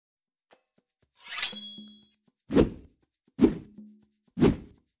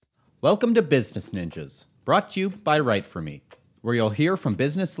Welcome to Business Ninjas, brought to you by WriteForMe, where you'll hear from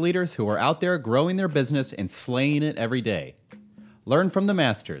business leaders who are out there growing their business and slaying it every day. Learn from the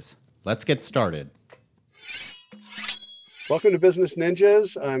masters. Let's get started. Welcome to Business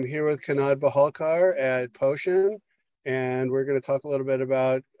Ninjas. I'm here with Kanad Bahalkar at Potion, and we're going to talk a little bit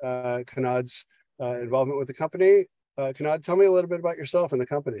about Kanad's involvement with the company. Kanad, tell me a little bit about yourself and the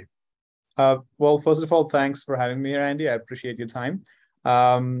company. Well, first of all, thanks for having me here, Andy. I appreciate your time.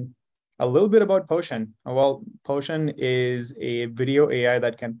 A little bit about Potion. Well, Potion is a video AI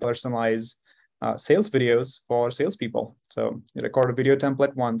that can personalize sales videos for salespeople. So you record a video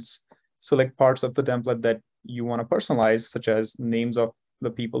template once, select parts of the template that you want to personalize, such as names of the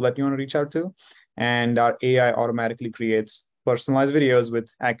people that you want to reach out to, and our AI automatically creates personalized videos with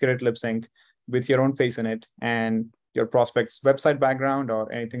accurate lip sync with your own face in it and your prospect's website background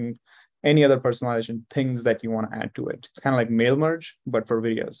or any other personalization things that you want to add to it. It's kind of like mail merge, but for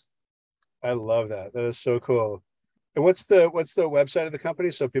videos. I love that. That is so cool. And what's the website of the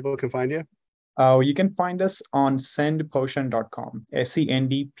company so people can find you? You can find us on sendpotion.com,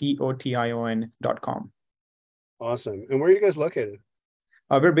 sendpotion.com. Awesome. And where are you guys located?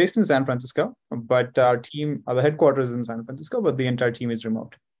 We're based in San Francisco, but our team, the headquarters is in San Francisco, but the entire team is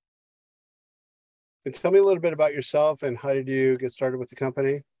remote. And tell me a little bit about yourself and how did you get started with the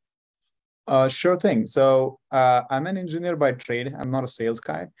company? Sure thing. So I'm an engineer by trade. I'm not a sales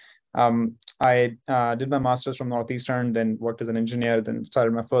guy. I did my master's from Northeastern, then worked as an engineer, then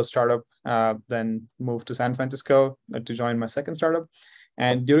started my first startup, then moved to San Francisco to join my second startup.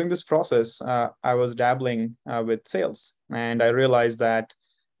 And during this process, I was dabbling with sales. And I realized that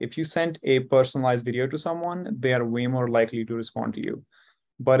if you send a personalized video to someone, they are way more likely to respond to you.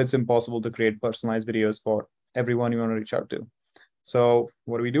 But it's impossible to create personalized videos for everyone you want to reach out to. So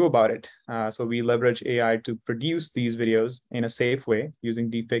what do we do about it? So we leverage AI to produce these videos in a safe way using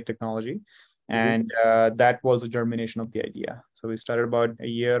deepfake technology. And that was the germination of the idea. So we started about a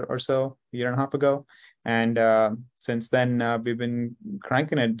year and a half ago. And since then, we've been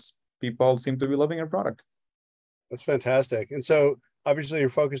cranking it. People seem to be loving our product. That's fantastic. And so obviously you're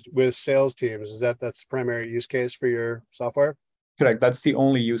focused with sales teams. That's the primary use case for your software? Correct. That's the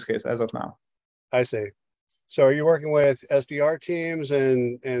only use case as of now. I see. So are you working with SDR teams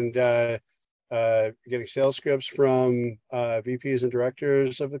and getting sales scripts from VPs and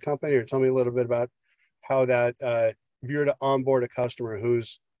directors of the company? Or tell me a little bit about how that, if you were to onboard a customer,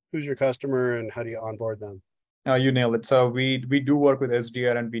 who's your customer and how do you onboard them? You nailed it. So we do work with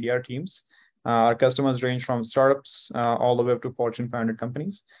SDR and BDR teams. Our customers range from startups all the way up to Fortune 500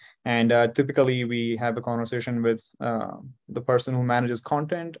 companies. And typically we have a conversation with the person who manages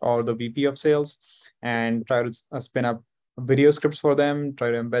content or the VP of sales and try to spin up video scripts for them,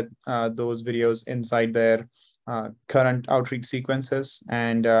 try to embed those videos inside their current outreach sequences.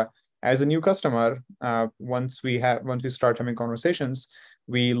 And as a new customer, once we start having conversations,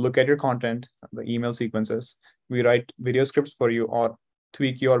 we look at your content, the email sequences, we write video scripts for you or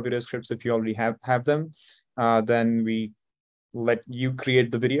tweak your video scripts if you already have them. Then we let you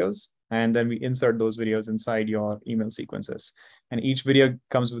create the videos and then we insert those videos inside your email sequences. And each video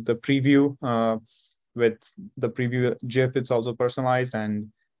comes with the preview, with the preview GIF. It's also personalized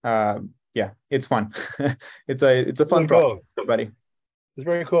and yeah, it's fun. It's a fun project, buddy. It's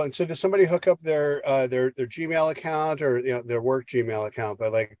very cool. And so does somebody hook up their Gmail account or their work Gmail account by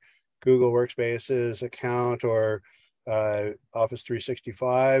like Google Workspaces account or Office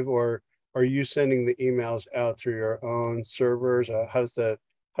 365, or are you sending the emails out through your own servers? How does the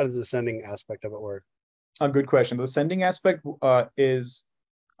sending aspect of it work? A good question. The sending aspect is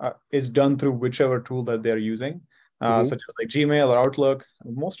done through whichever tool that they're using, such as like Gmail or Outlook.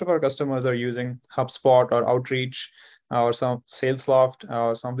 Most of our customers are using HubSpot or Outreach or some Salesloft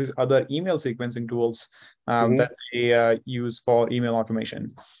or some of these other email sequencing tools that they use for email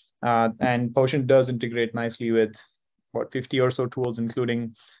automation. And Potion does integrate nicely with 50 or so tools,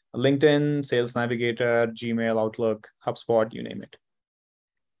 including LinkedIn, Sales Navigator, Gmail, Outlook, HubSpot, you name it.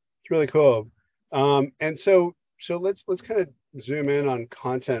 It's really cool. And so let's kind of zoom in on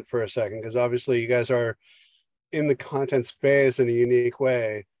content for a second, because obviously you guys are in the content space in a unique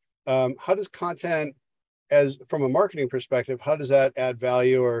way. How does content, from a marketing perspective, how does that add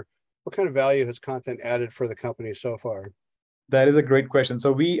value, or what kind of value has content added for the company so far? That is a great question.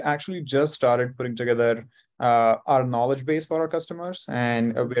 So we actually just started putting together our knowledge base for our customers,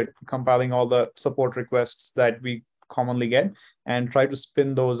 and we're compiling all the support requests that we commonly get and try to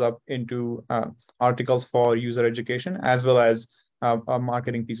spin those up into articles for user education, as well as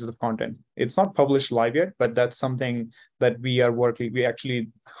marketing pieces of content. It's not published live yet, but that's something that we are working. We actually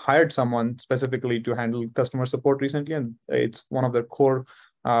hired someone specifically to handle customer support recently, and it's one of the core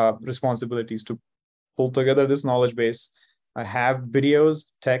responsibilities to pull together this knowledge base. I have videos,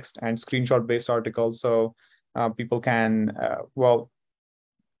 text, and screenshot-based articles, so people can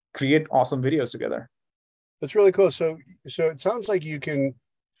create awesome videos together. That's really cool. So it sounds like you can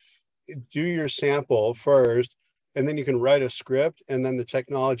do your sample first, and then you can write a script, and then the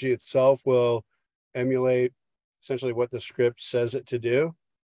technology itself will emulate essentially what the script says it to do.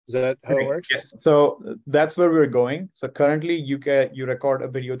 Is that how it works? Yes. So that's where we're going. So currently, you record a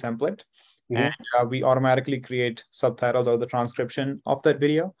video template, and we automatically create subtitles or the transcription of that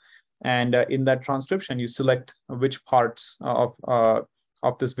video. And in that transcription, you select which parts of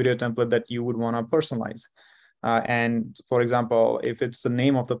this video template that you would want to personalize. And for example, if it's the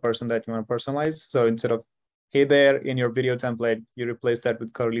name of the person that you want to personalize, so instead of "Hey there" in your video template, you replace that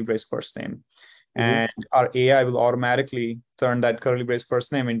with curly brace first name. And our AI will automatically turn that curly brace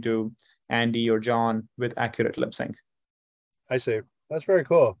first name into Andy or John with accurate lip sync. I see. That's very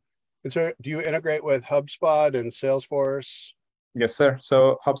cool. And so do you integrate with HubSpot and Salesforce? Yes, sir.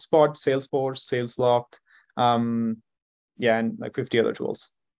 So HubSpot, Salesforce, SalesLoft, and like 50 other tools.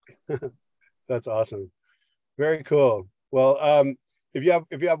 That's awesome. Very cool. Well, if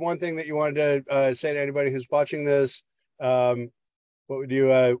you have one thing that you wanted to say to anybody who's watching this, what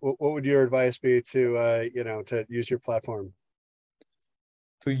would your advice be to to use your platform?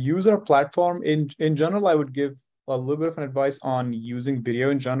 To use our platform in general, I would give a little bit of an advice on using video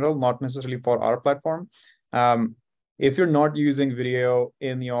in general, not necessarily for our platform. If you're not using video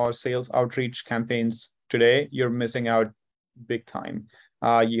in your sales outreach campaigns today, you're missing out big time.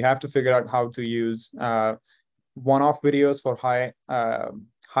 You have to figure out how to use one-off videos for high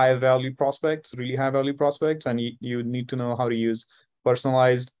value prospects, really high value prospects, and you need to know how to use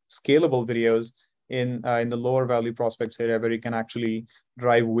personalized, scalable videos in the lower value prospects area, where you can actually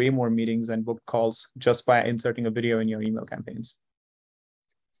drive way more meetings and book calls just by inserting a video in your email campaigns.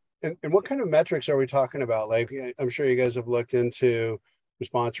 And what kind of metrics are we talking about? Like, I'm sure you guys have looked into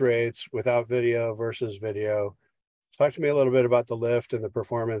response rates without video versus video. Talk to me a little bit about the lift and the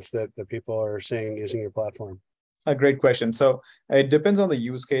performance that the people are seeing using your platform. A great question. So it depends on the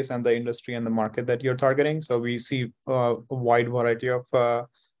use case and the industry and the market that you're targeting. So we see a wide variety of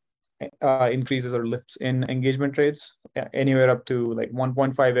increases or lifts in engagement rates, anywhere up to like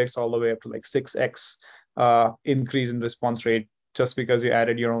 1.5x all the way up to like 6x increase in response rate, just because you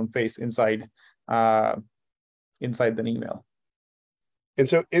added your own face inside the email. And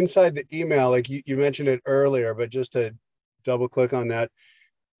so inside the email, like you mentioned it earlier, but just to double click on that,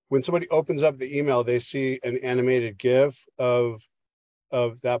 when somebody opens up the email, they see an animated GIF of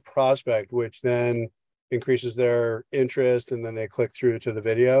that prospect, which then increases their interest, and then they click through to the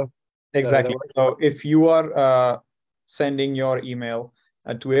video. Exactly. So if you are sending your email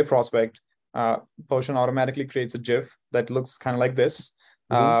to a prospect, Potion automatically creates a GIF that looks kind of like this,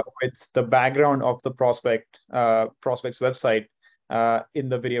 with the background of the prospect's website in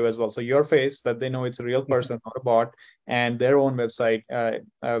the video as well. So your face, that they know it's a real person, not a bot, and their own website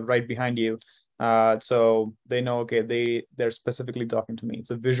right behind you. So they know, okay, they're specifically talking to me.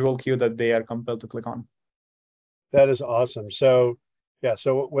 It's a visual cue that they are compelled to click on. That is awesome. So yeah,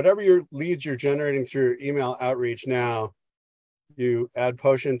 so whatever your leads you're generating through your email outreach now, you add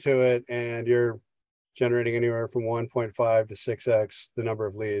Potion to it, and you're generating anywhere from 1.5 to 6x the number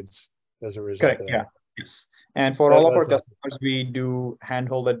of leads as a result of that. Yeah. Yes. And for all of our customers, we do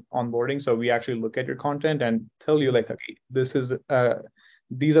handhold at onboarding. So we actually look at your content and tell you, like, okay, these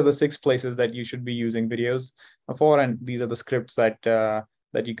are the 6 places that you should be using videos for, and these are the scripts that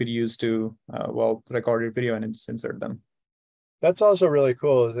you could use to record your video and insert them. That's also really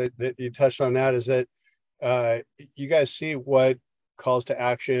cool that you touched on that, is that you guys see what calls to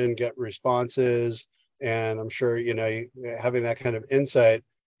action get responses, and I'm sure having that kind of insight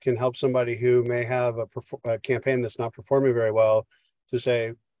can help somebody who may have a campaign that's not performing very well to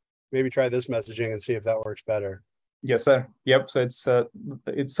say, maybe try this messaging and see if that works better. Yes, sir. Yep. So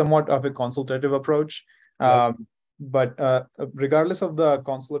it's somewhat of a consultative approach. Yep. But regardless of the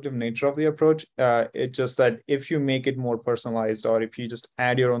consultative nature of the approach, it's just that if you make it more personalized, or if you just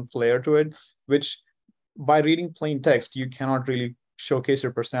add your own flair to it, which by reading plain text, you cannot really showcase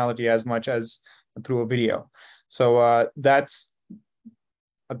your personality as much as through a video. So that's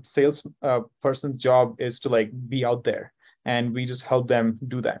a sales person's job, is to like be out there, and we just help them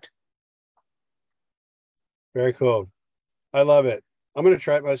do that. Very cool. I love it. I'm going to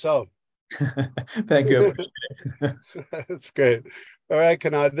try it myself. Thank you. That's great. All right,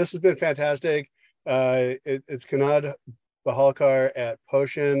 Kanad, this has been fantastic. It's Kanad Bahalkar at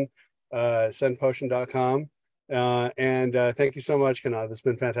Potion, sendpotion.com. And thank you so much, Kanad. It's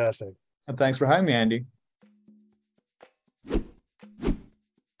been fantastic. And thanks for having me, Andy.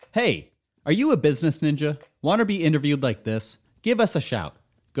 Hey, are you a business ninja? Want to be interviewed like this? Give us a shout.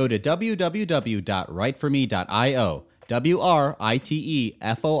 Go to www.writeforme.io,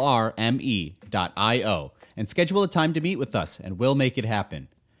 WriteForme.io, and schedule a time to meet with us, and we'll make it happen.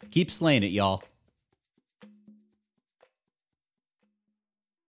 Keep slaying it, y'all.